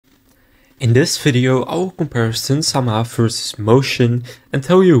In this video, I will compare Sunsama versus Motion and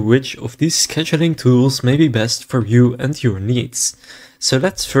tell you which of these scheduling tools may be best for you and your needs. So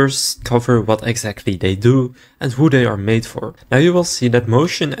let's first cover what exactly they do and who they are made for. Now you will see that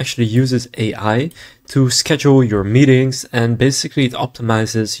Motion actually uses AI to schedule your meetings, and basically it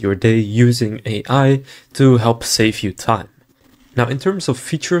optimizes your day using AI to help save you time. Now in terms of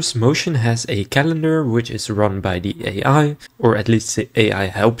features, Motion has a calendar which is run by the AI, or at least the AI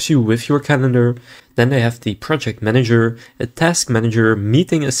helps you with your calendar. Then they have the project manager, a task manager,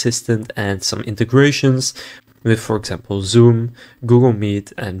 meeting assistant, and some integrations with, for example, Zoom, Google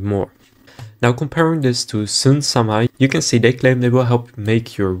Meet, and more. Now comparing this to Sunsama, you can see they claim they will help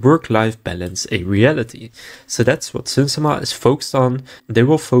make your work-life balance a reality. So that's what Sunsama is focused on. They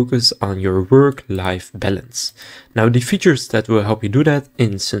will focus on your work-life balance. Now the features that will help you do that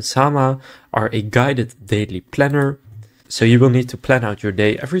in Sunsama are a guided daily planner. So you will need to plan out your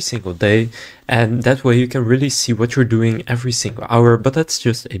day every single day, and that way you can really see what you're doing every single hour. But that's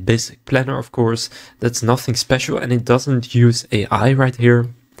just a basic planner, of course. That's nothing special, and it doesn't use AI right here.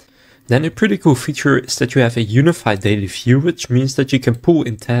 Then a pretty cool feature is that you have a unified daily view, which means that you can pull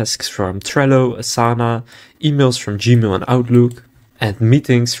in tasks from Trello, Asana, emails from Gmail and Outlook, and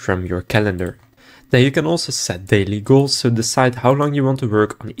meetings from your calendar. Then you can also set daily goals, so decide how long you want to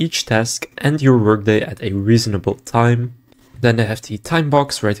work on each task and your workday at a reasonable time. Then they have the time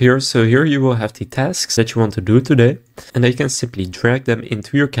box right here, so here you will have the tasks that you want to do today, and then you can simply drag them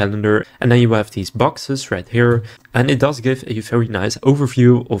into your calendar, and then you have these boxes right here, and it does give a very nice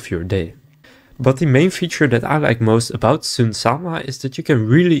overview of your day. But the main feature that I like most about Sunsama is that you can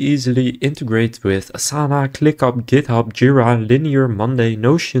really easily integrate with Asana, ClickUp, GitHub, Jira, Linear, Monday,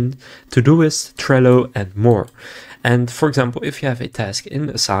 Notion, Todoist, Trello, and more. And for example, if you have a task in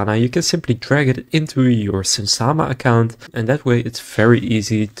Asana, you can simply drag it into your Sunsama account, and that way it's very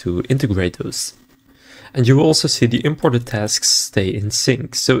easy to integrate those. And you will also see the imported tasks stay in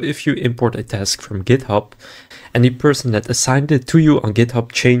sync. So if you import a task from GitHub and the person that assigned it to you on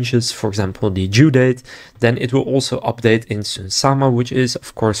GitHub changes, for example, the due date, then it will also update in Sunsama, which is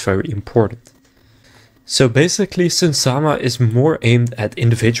of course very important. So basically Sunsama is more aimed at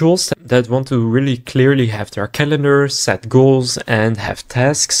individuals that want to really clearly have their calendar, set goals, and have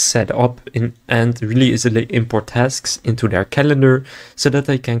tasks set up and really easily import tasks into their calendar so that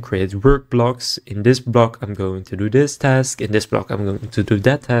they can create work blocks. In this block I'm going to do this task, in this block I'm going to do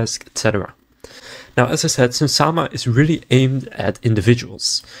that task, etc. Now, as I said, Sunsama is really aimed at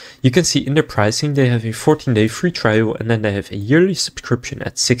individuals. You can see in their pricing they have a 14-day free trial, and then they have a yearly subscription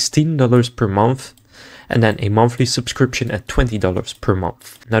at $16 per month. And then a monthly subscription at $20 per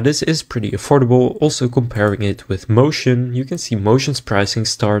month. Now this is pretty affordable. Also comparing it with Motion, you can see Motion's pricing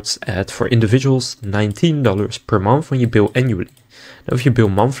starts at, for individuals, $19 per month when you bill annually. Now if you bill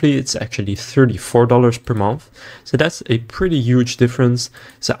monthly, it's actually $34 per month. So that's a pretty huge difference.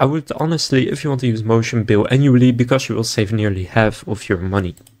 So I would honestly, if you want to use Motion, bill annually because you will save nearly half of your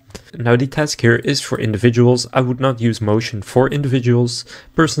money. Now the task here is for individuals. I would not use Motion for individuals.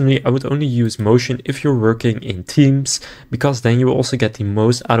 Personally, I would only use Motion if you're working in teams, because then you will also get the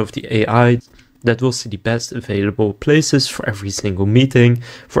most out of the AI that will see the best available places for every single meeting,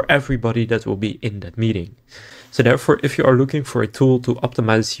 for everybody that will be in that meeting. So therefore, if you are looking for a tool to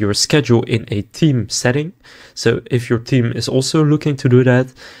optimize your schedule in a team setting, so if your team is also looking to do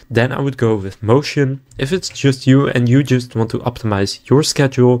that, then I would go with Motion. If it's just you and you just want to optimize your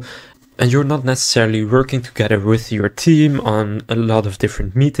schedule and you're not necessarily working together with your team on a lot of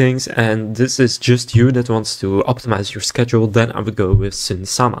different meetings, and this is just you that wants to optimize your schedule, then I would go with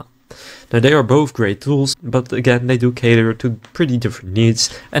Sunsama. Now they are both great tools, but again, they do cater to pretty different needs,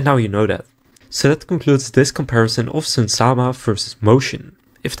 and now you know that. So that concludes this comparison of Sunsama versus Motion.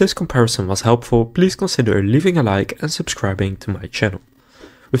 If this comparison was helpful, please consider leaving a like and subscribing to my channel.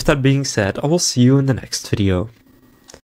 With that being said, I will see you in the next video.